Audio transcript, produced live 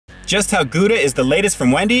Just how Gouda is the latest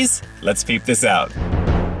from Wendy's? Let's peep this out.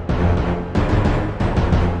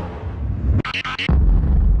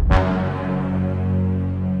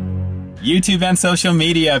 YouTube and social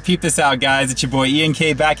media, peep this out guys, it's your boy Ian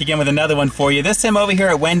K back again with another one for you. This time over here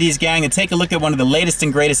at Wendy's, gang, and take a look at one of the latest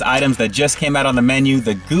and greatest items that just came out on the menu,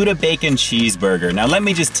 the Gouda Bacon Cheeseburger. Now let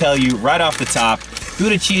me just tell you right off the top,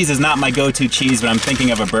 Gouda cheese is not my go-to cheese when I'm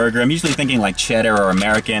thinking of a burger. I'm usually thinking like cheddar or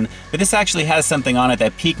American, but this actually has something on it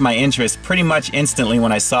that piqued my interest pretty much instantly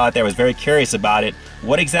when I saw it there. I was very curious about it.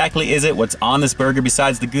 What exactly is it? What's on this burger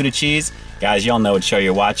besides the Gouda cheese? Guys, y'all know what show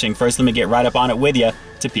you're watching. First, let me get right up on it with you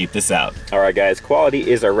to peep this out. Alright guys,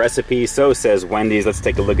 quality is a recipe, so says Wendy's. Let's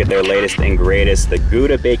take a look at their latest and greatest, the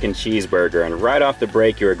Gouda Bacon Cheeseburger. And right off the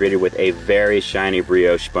break, you are greeted with a very shiny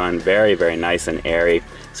brioche bun, very, very nice and airy.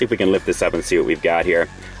 See if we can lift this up and see what we've got here.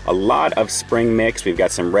 A lot of spring mix. We've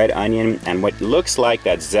got some red onion and what looks like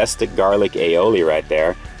that zested garlic aioli right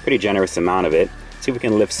there. Pretty generous amount of it. See if we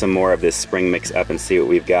can lift some more of this spring mix up and see what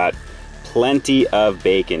we've got. Plenty of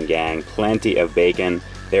bacon, gang, plenty of bacon.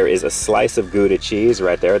 There is a slice of Gouda cheese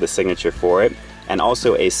right there, the signature for it, and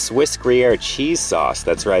also a Swiss Gruyere cheese sauce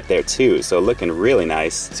that's right there too, so looking really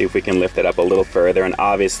nice. See if we can lift it up a little further, and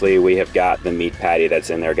obviously we have got the meat patty that's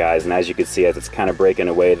in there, guys, and as you can see, as it's kind of breaking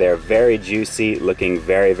away there, very juicy, looking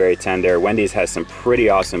very, very tender. Wendy's has some pretty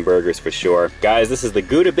awesome burgers for sure. Guys, this is the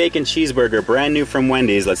Gouda Bacon Cheeseburger, brand new from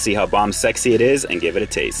Wendy's. Let's see how bomb sexy it is and give it a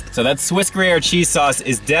taste. So that Swiss Gruyere cheese sauce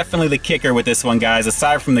is definitely the kicker with this one, guys.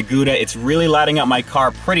 Aside from the Gouda, it's really lighting up my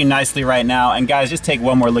car pretty nicely right now, and guys, just take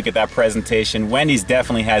one more look at that presentation. Wendy's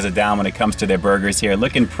definitely has it down when it comes to their burgers here.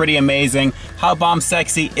 Looking pretty amazing. How bomb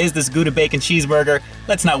sexy is this Gouda Bacon Cheeseburger?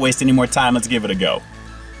 Let's not waste any more time. Let's give it a go.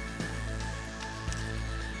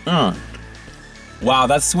 Wow,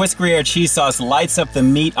 that Swiss Gruyere cheese sauce lights up the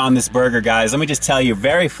meat on this burger, guys. Let me just tell you,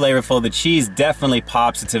 very flavorful. The cheese definitely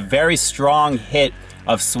pops. It's a very strong hit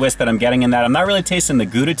of Swiss that I'm getting in that. I'm not really tasting the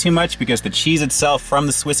Gouda too much because the cheese itself from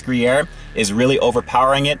the Swiss Gruyere is really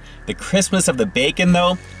overpowering it. The crispness of the bacon,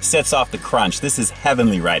 though, sets off the crunch. This is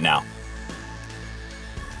heavenly right now.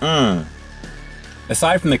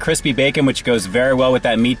 Aside from the crispy bacon, which goes very well with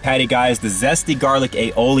that meat patty, guys, the zesty garlic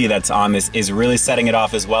aioli that's on this is really setting it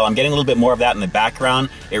off as well. I'm getting a little bit more of that in the background.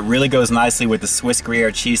 It really goes nicely with the Swiss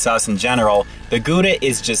Gruyere cheese sauce in general. The Gouda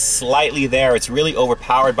is just slightly there. It's really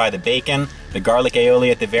overpowered by the bacon, the garlic aioli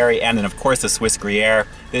at the very end, and of course the Swiss Gruyere.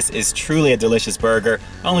 This is truly a delicious burger.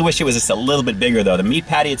 I only wish it was just a little bit bigger though. The meat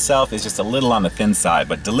patty itself is just a little on the thin side,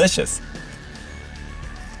 but delicious.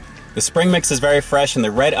 The spring mix is very fresh and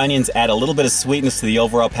the red onions add a little bit of sweetness to the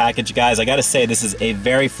overall package, guys. I gotta say, this is a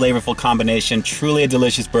very flavorful combination. Truly a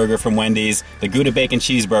delicious burger from Wendy's. The Gouda Bacon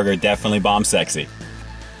Cheeseburger definitely bomb sexy.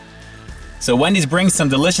 So Wendy's brings some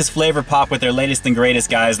delicious flavor pop with their latest and greatest,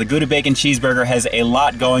 guys. The Gouda Bacon Cheeseburger has a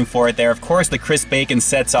lot going for it there. Of course, the crisp bacon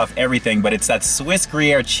sets off everything, but it's that Swiss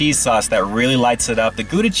Gruyere cheese sauce that really lights it up. The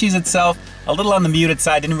Gouda cheese itself, a little on the muted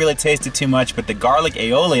side, didn't really taste it too much, but the garlic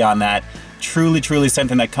aioli on that, truly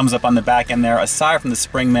something that comes up on the back end there. Aside from the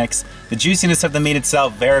spring mix, the juiciness of the meat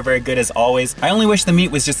itself, very, very good as always. I only wish the meat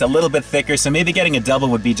was just a little bit thicker, so maybe getting a double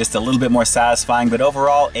would be just a little bit more satisfying, but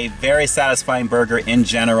overall, a very satisfying burger in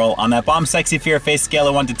general. On that bomb sexy fear face scale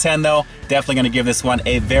of 1 to 10 though, definitely gonna give this one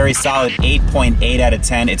a very solid 8.8 out of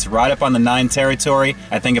 10. It's right up on the 9 territory.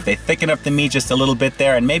 I think if they thicken up the meat just a little bit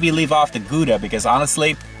there and maybe leave off the Gouda, because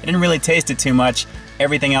honestly, I didn't really taste it too much.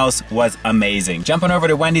 Everything else was amazing. Jumping over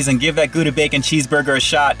to Wendy's and give that Gouda Bacon Cheeseburger a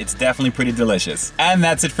shot. It's definitely pretty delicious. And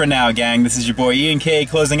that's it for now, gang. This is your boy Ian K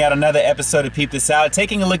closing out another episode of Peep This Out,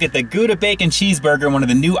 taking a look at the Gouda Bacon Cheeseburger, one of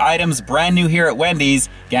the new items brand new here at Wendy's.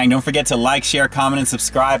 Gang, don't forget to like, share, comment, and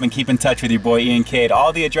subscribe, and keep in touch with your boy Ian K at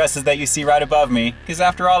all the addresses that you see right above me. Because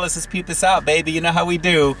after all, this is Peep This Out, baby. You know how we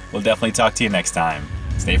do. We'll definitely talk to you next time.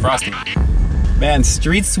 Stay frosty. Man,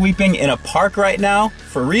 street sweeping in a park right now?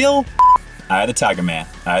 For real? Eye of the Tiger, man.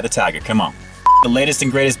 Eye of the Tiger, come on. The latest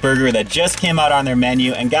and greatest burger that just came out on their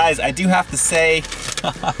menu. And guys, I do have to say,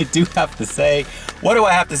 what do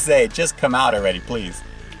I have to say? Just come out already, please.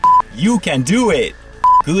 You can do it.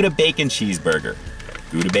 Gouda Bacon Cheeseburger.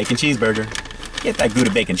 Gouda Bacon Cheeseburger. Get that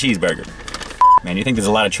Gouda Bacon Cheeseburger. Man, you think there's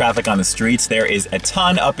a lot of traffic on the streets? There is a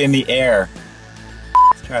ton up in the air.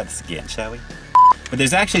 Let's try this again, shall we? But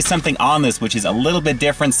there's actually something on this which is a little bit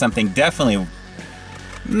different, something definitely...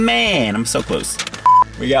 Man, I'm so close.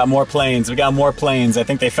 We got more planes, I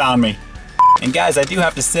think they found me. And guys, I do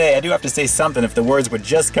have to say something if the words would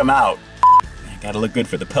just come out. Man, gotta look good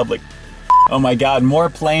for the public. Oh my God, more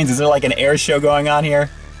planes, is there like an air show going on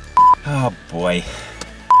here? Oh boy.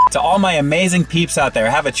 To all my amazing peeps out there,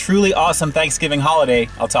 have a truly awesome Thanksgiving holiday.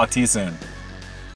 I'll talk to you soon.